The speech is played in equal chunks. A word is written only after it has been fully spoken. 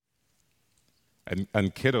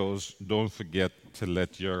And kiddos, don't forget to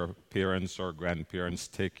let your parents or grandparents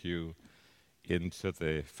take you into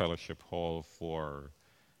the fellowship hall for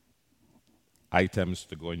items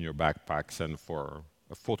to go in your backpacks and for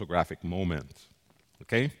a photographic moment.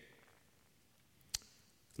 Okay?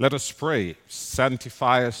 Let us pray.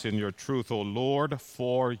 Sanctify us in your truth, O Lord,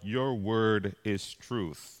 for your word is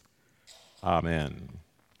truth. Amen.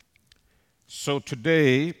 So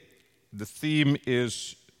today, the theme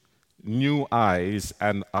is New Eyes,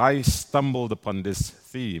 and I stumbled upon this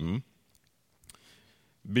theme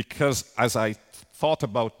because as I thought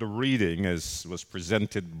about the reading as was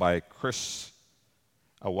presented by Chris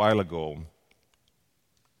a while ago,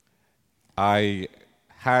 I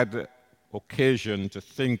had occasion to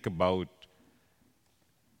think about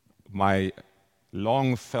my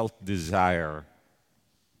long-felt desire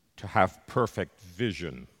to have perfect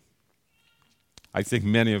vision. I think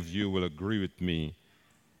many of you will agree with me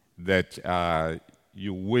that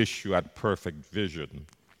you wish you had perfect vision,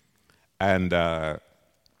 and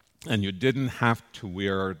you didn't have to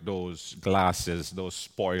wear those glasses, those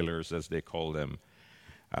spoilers as they call them,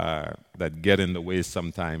 that get in the way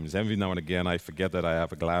sometimes. Every now and again, I forget that I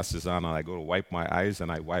have glasses on, and I go to wipe my eyes,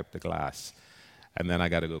 and I wipe the glass, and then I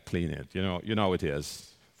got to go clean it. You know how it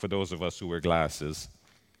is for those of us who wear glasses,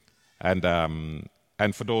 and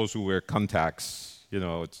for those who wear contacts.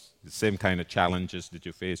 It's the same kind of challenges that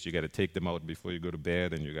you face. You got to take them out before you go to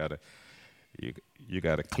bed, and you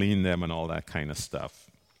got to clean them and all that kind of stuff.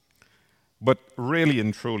 But really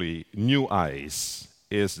and truly, new eyes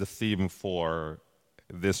is the theme for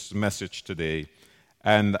this message today.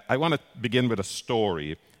 And I want to begin with a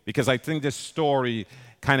story, because I think this story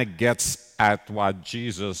kind of gets at what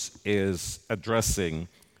Jesus is addressing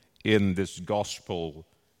in this gospel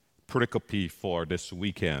pericope for this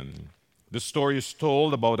weekend. The story is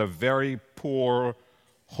told about a very poor,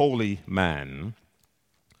 holy man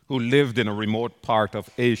who lived in a remote part of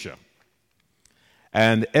Asia.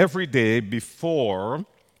 And every day before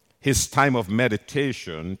his time of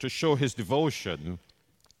meditation, to show his devotion,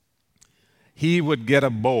 he would get a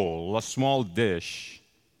bowl, a small dish,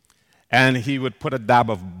 and he would put a dab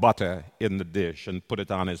of butter in the dish and put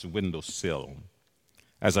it on his windowsill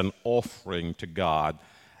as an offering to God.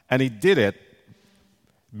 And he did it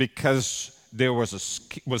because there was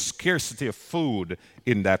scarcity of food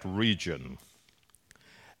in that region.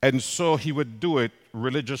 And so he would do it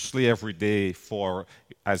religiously every day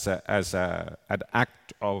as an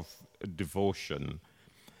act of devotion.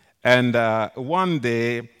 And one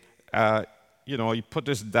day, he put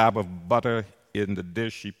this dab of butter in the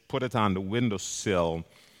dish, he put it on the windowsill,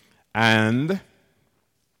 and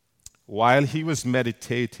while he was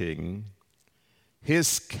meditating,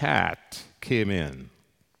 his cat came in.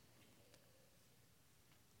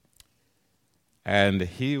 And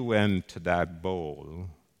he went to that bowl,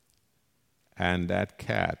 and that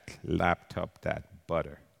cat lapped up that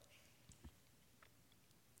butter.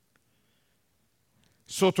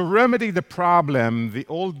 So to remedy the problem, the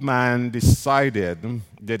old man decided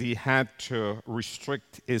that he had to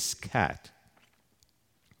restrict his cat.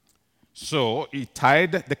 So he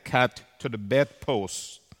tied the cat to the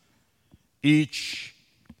bedpost each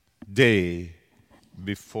day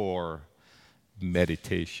before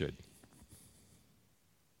meditation.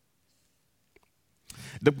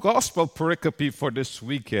 The gospel pericope for this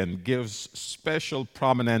weekend gives special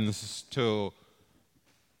prominence to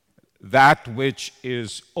that which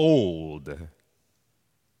is old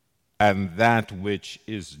and that which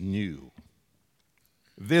is new.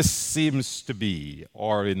 This seems to be,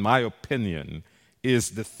 or in my opinion,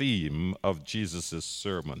 is the theme of Jesus'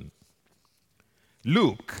 sermon.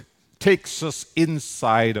 Luke takes us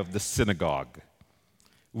inside of the synagogue,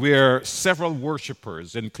 where several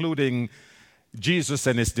worshipers, including Jesus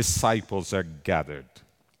and his disciples, are gathered.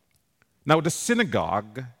 Now, the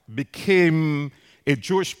synagogue became a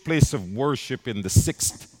Jewish place of worship in the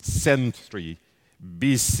 6th century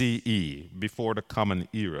BCE, before the Common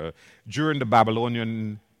Era, during the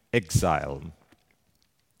Babylonian exile.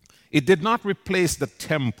 It did not replace the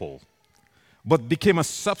temple, but became a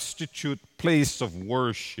substitute place of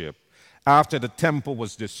worship after the temple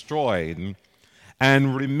was destroyed,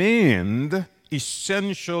 and remained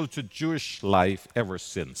essential to Jewish life ever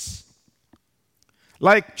since.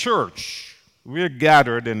 Like church, we're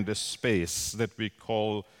gathered in this space that we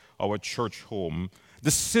call our church home.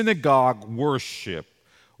 The synagogue worship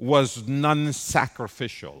was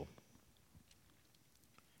non-sacrificial,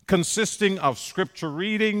 consisting of scripture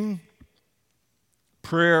reading,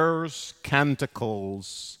 prayers,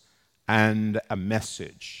 canticles, and a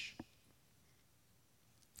message.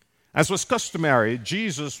 As was customary,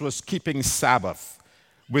 Jesus was keeping Sabbath,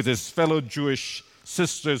 with his fellow Jewish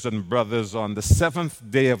sisters and brothers on the seventh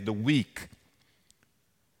day of the week.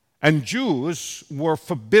 And Jews were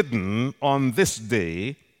forbidden on this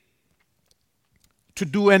day to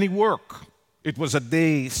do any work. It was a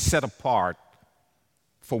day set apart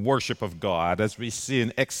for worship of God, as we see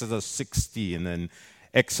in Exodus 16 and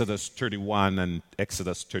Exodus 31 and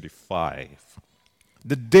Exodus 35.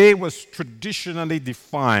 The day was traditionally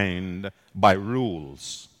defined by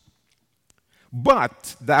rules,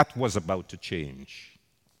 but that was about to change.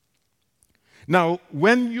 Now,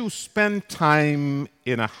 when you spend time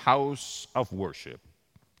in a house of worship,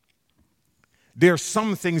 there are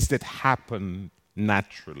some things that happen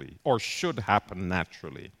naturally, or should happen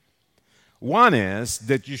naturally. One is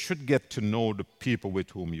that you should get to know the people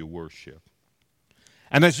with whom you worship.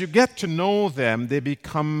 And as you get to know them, they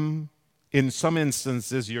become, in some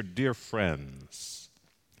instances, your dear friends.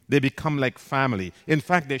 They become like family. In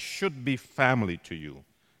fact, they should be family to you,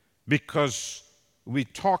 because we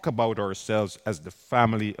talk about ourselves as the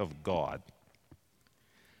family of God.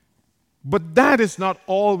 But that is not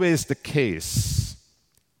always the case.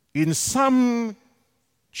 In some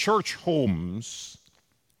church homes,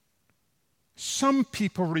 some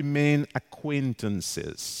people remain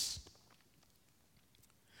acquaintances.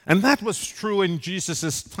 And that was true in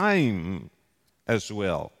Jesus' time as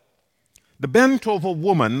well. The bent-over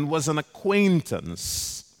woman was an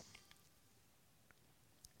acquaintance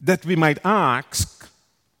that we might ask,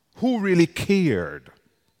 who really cared,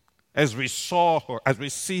 as we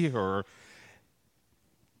see her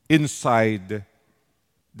inside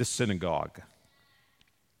the synagogue.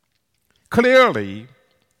 Clearly,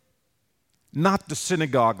 not the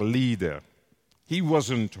synagogue leader. He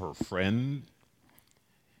wasn't her friend.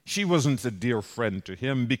 She wasn't a dear friend to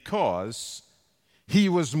him, because he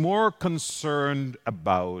was more concerned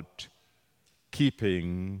about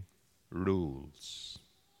keeping rules.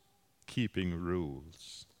 Keeping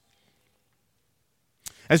rules.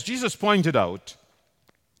 As Jesus pointed out,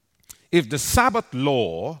 if the Sabbath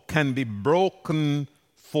law can be broken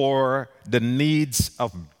for the needs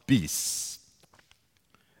of beasts,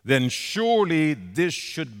 then surely this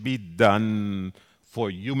should be done for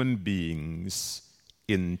human beings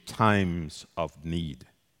in times of need.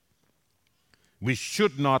 We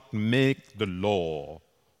should not make the law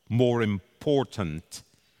more important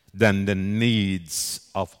than the needs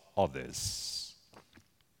of others.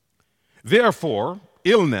 Therefore,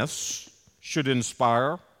 illness should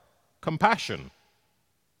inspire compassion,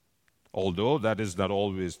 although that is not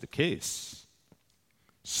always the case.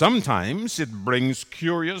 Sometimes it brings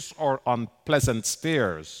curious or unpleasant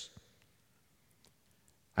stares,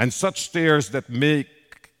 and such stares that make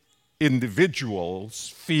individuals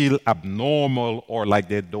feel abnormal or like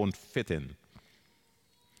they don't fit in.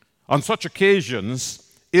 On such occasions,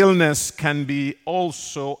 illness can be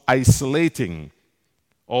also isolating,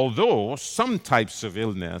 although some types of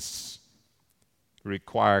illness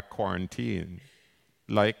require quarantine,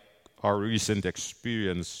 like our recent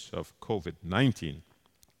experience of COVID-19.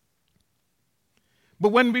 But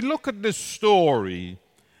when we look at this story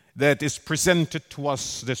that is presented to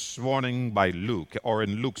us this morning by Luke, or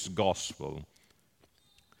in Luke's gospel,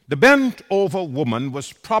 the bent-over woman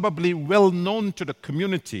was probably well known to the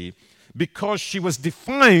community because she was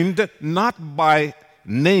defined not by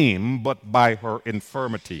name but by her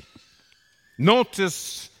infirmity.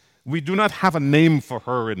 Notice we do not have a name for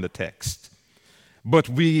her in the text, but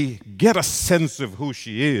we get a sense of who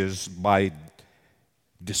she is by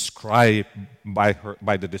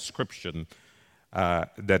the description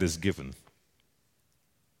that is given.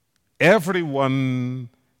 Everyone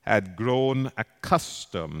had grown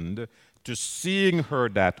accustomed to seeing her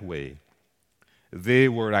that way. They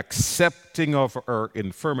were accepting of her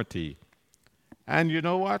infirmity. And you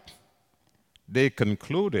know what? They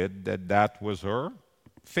concluded that that was her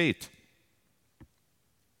fate.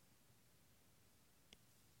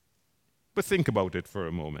 But think about it for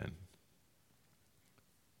a moment.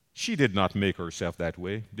 She did not make herself that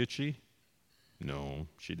way, did she? No,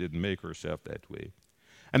 she didn't make herself that way.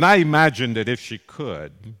 And I imagine that if she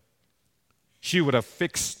could, she would have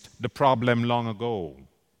fixed the problem long ago.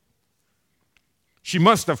 She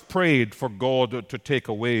must have prayed for God to take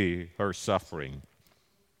away her suffering.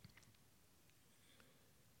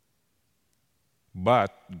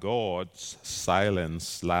 But God's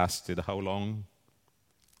silence lasted how long?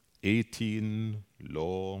 18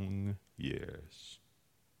 long years.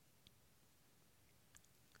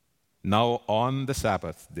 Now on the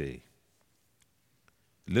Sabbath day,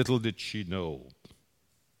 little did she know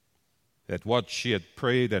that what she had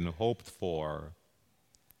prayed and hoped for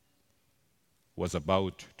was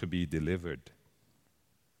about to be delivered.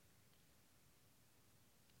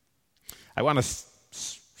 I want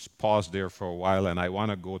to pause there for a while, and I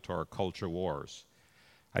want to go to our culture wars.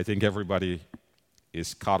 I think everybody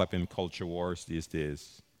is caught up in culture wars these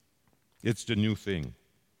days. It's the new thing.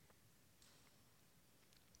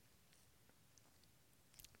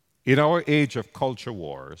 In our age of culture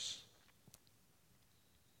wars,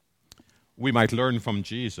 we might learn from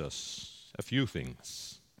Jesus a few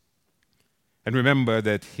things. And remember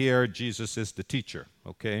that here Jesus is the teacher,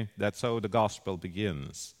 okay? That's how the gospel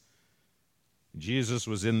begins. Jesus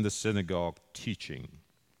was in the synagogue teaching.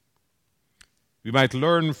 We might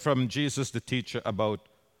learn from Jesus the teacher about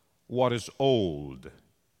what is old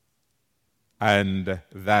and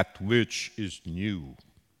that which is new.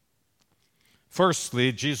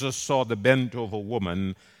 Firstly, Jesus saw the bent over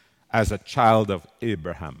woman as a child of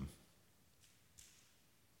Abraham.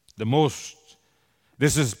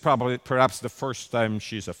 This is perhaps the first time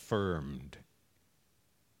she's affirmed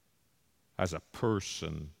as a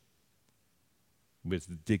person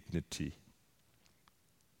with dignity.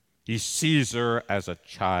 He sees her as a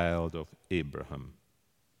child of Abraham.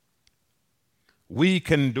 We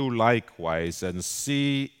can do likewise and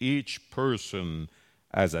see each person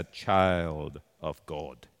as a child of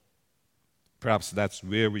God. Perhaps that's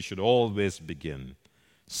where we should always begin,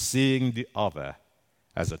 seeing the other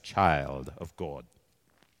as a child of God.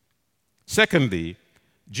 Secondly,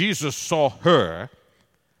 Jesus saw her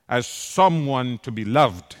as someone to be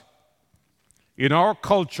loved. In our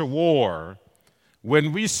culture war,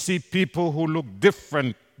 when we see people who look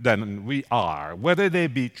different than we are, whether they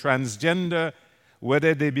be transgender,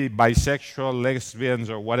 whether they be bisexual, lesbians,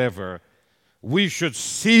 or whatever, we should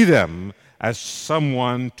see them as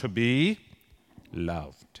someone to be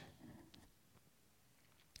loved.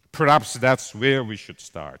 Perhaps that's where we should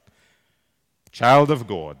start. Child of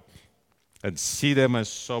God, and see them as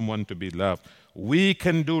someone to be loved. We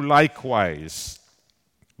can do likewise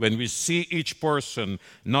when we see each person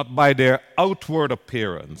not by their outward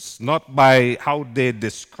appearance, not by how they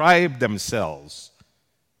describe themselves,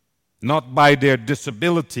 not by their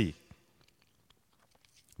disability,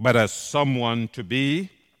 but as someone to be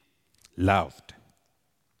loved.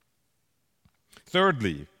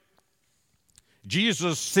 Thirdly,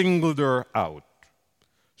 Jesus singled her out,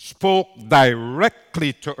 spoke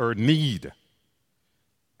directly to her need,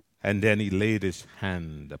 and then he laid his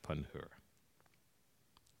hand upon her.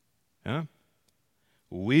 Yeah?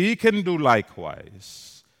 We can do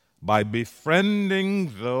likewise by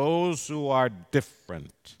befriending those who are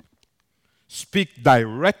different. Speak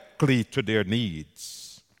directly to their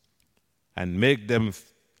needs and make them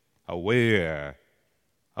aware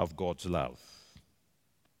of God's love.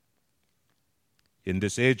 In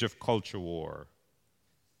this age of culture war,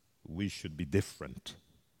 we should be different.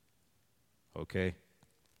 Okay?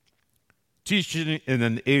 Teaching in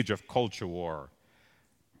an age of culture war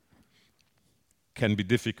can be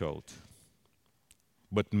difficult,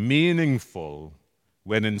 but meaningful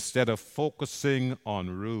when instead of focusing on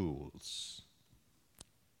rules,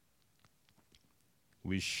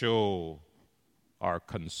 we show our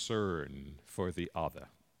concern for the other.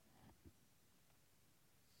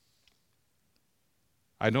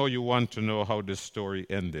 I know you want to know how this story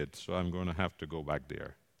ended, so I'm going to have to go back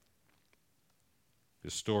there.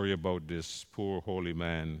 The story about this poor holy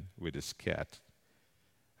man with his cat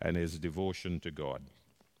and his devotion to God.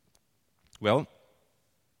 Well,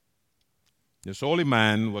 this holy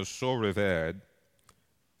man was so revered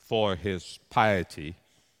for his piety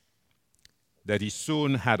that he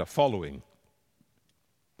soon had a following.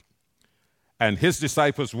 And his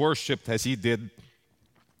disciples worshipped as he did.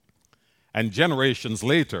 And generations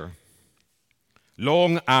later,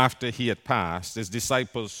 long after he had passed, his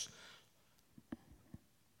disciples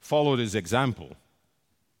followed his example.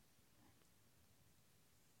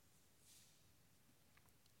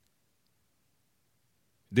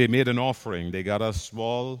 They made an offering. They got a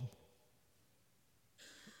small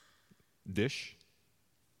dish,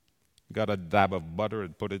 got a dab of butter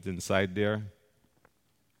and put it inside there,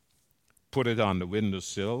 put it on the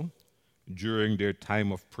windowsill during their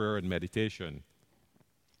time of prayer and meditation.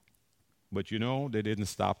 But you know, they didn't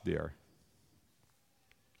stop there.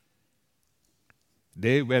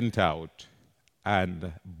 They went out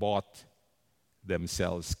and bought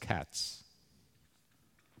themselves cats.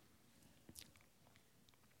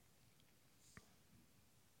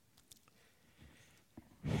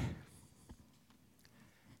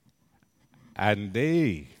 And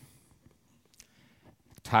they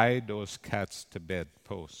tied those cats to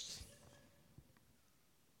bedposts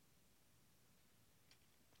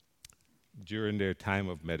during their time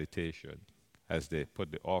of meditation as they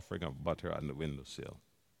put the offering of butter on the windowsill.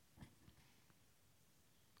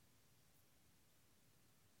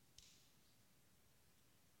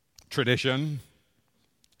 tradition.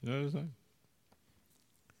 You know what I'm saying?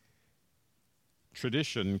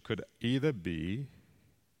 Tradition could either be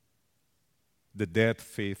the dead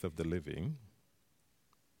faith of the living,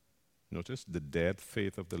 notice the dead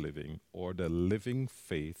faith of the living, or the living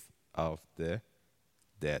faith of the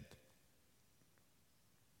dead.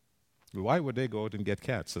 Why would they go out and get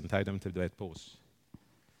cats and tie them to the bedposts?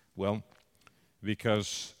 Well,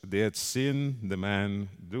 because they had seen the man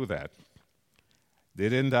do that. They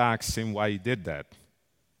didn't ask him why he did that,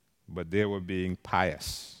 but they were being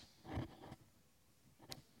pious.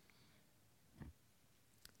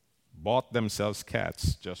 Bought themselves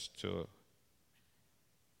cats just to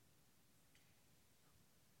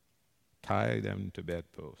tie them to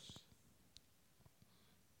bedposts.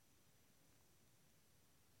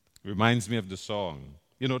 Reminds me of the song.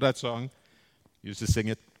 You know that song? Used to sing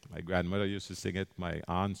it. My grandmother used to sing it. My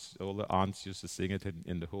aunts, older aunts used to sing it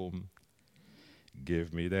in the home.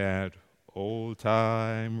 Give me that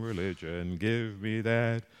old-time religion. Give me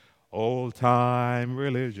that old-time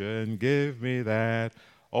religion. Give me that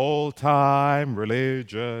old-time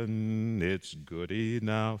religion. It's good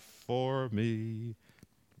enough for me.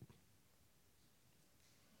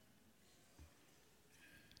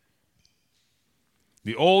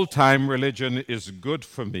 The old-time religion is good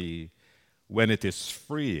for me when it is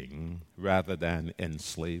freeing rather than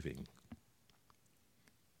enslaving.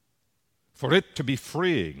 For it to be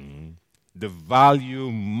freeing, the value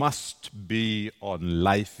must be on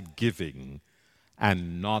life-giving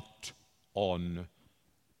and not on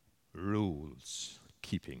rules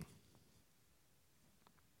keeping.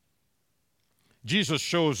 Jesus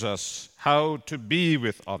shows us how to be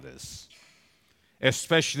with others,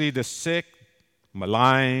 especially the sick,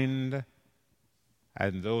 maligned,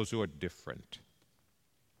 and those who are different.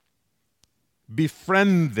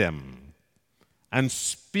 Befriend them and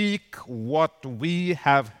speak what we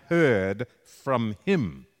have heard from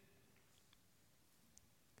him.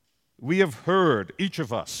 We have heard, each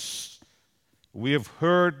of us, we have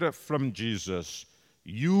heard from Jesus,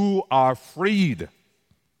 you are freed.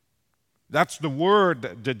 That's the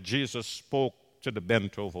word that Jesus spoke to the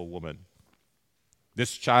bent-over woman,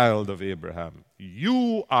 this child of Abraham.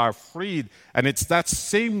 You are freed. And it's that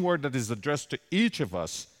same word that is addressed to each of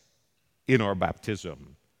us in our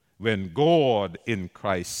baptism, when God in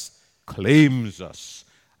Christ claims us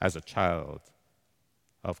as a child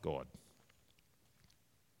of God.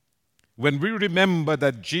 When we remember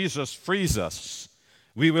that Jesus frees us,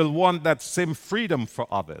 we will want that same freedom for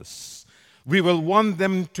others. We will want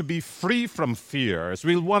them to be free from fears.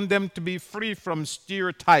 We'll want them to be free from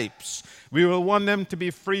stereotypes. We will want them to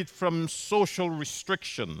be freed from social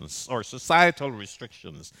restrictions or societal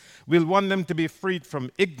restrictions. We'll want them to be freed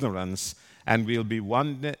from ignorance, and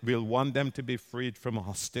we'll want them to be freed from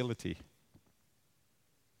hostility.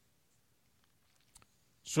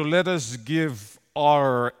 So let us give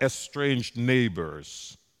our estranged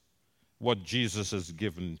neighbors what Jesus has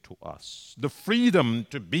given to us, the freedom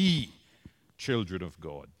to be children of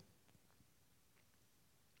God.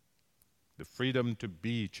 The freedom to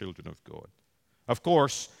be children of God. Of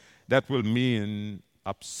course, that will mean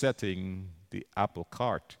upsetting the apple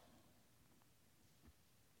cart.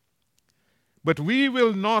 But we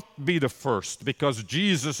will not be the first, because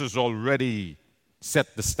Jesus has already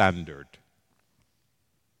set the standard.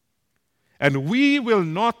 And we will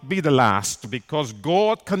not be the last, because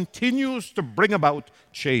God continues to bring about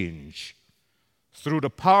change through the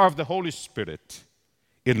power of the Holy Spirit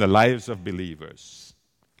in the lives of believers,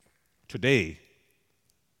 today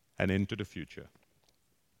and into the future.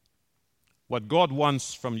 What God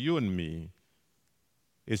wants from you and me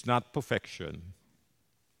is not perfection,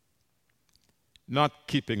 not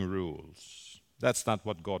keeping rules. That's not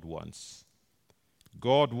what God wants.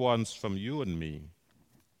 God wants from you and me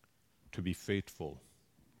to be faithful,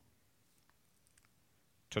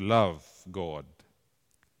 to love God,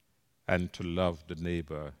 and to love the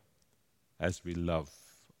neighbor as we love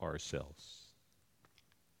ourselves.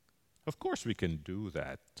 Of course we can do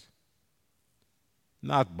that,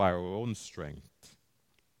 not by our own strength,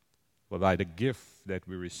 but by the gift that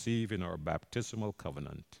we receive in our baptismal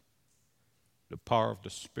covenant, the power of the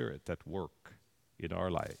Spirit at work in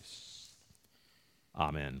our lives.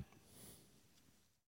 Amen.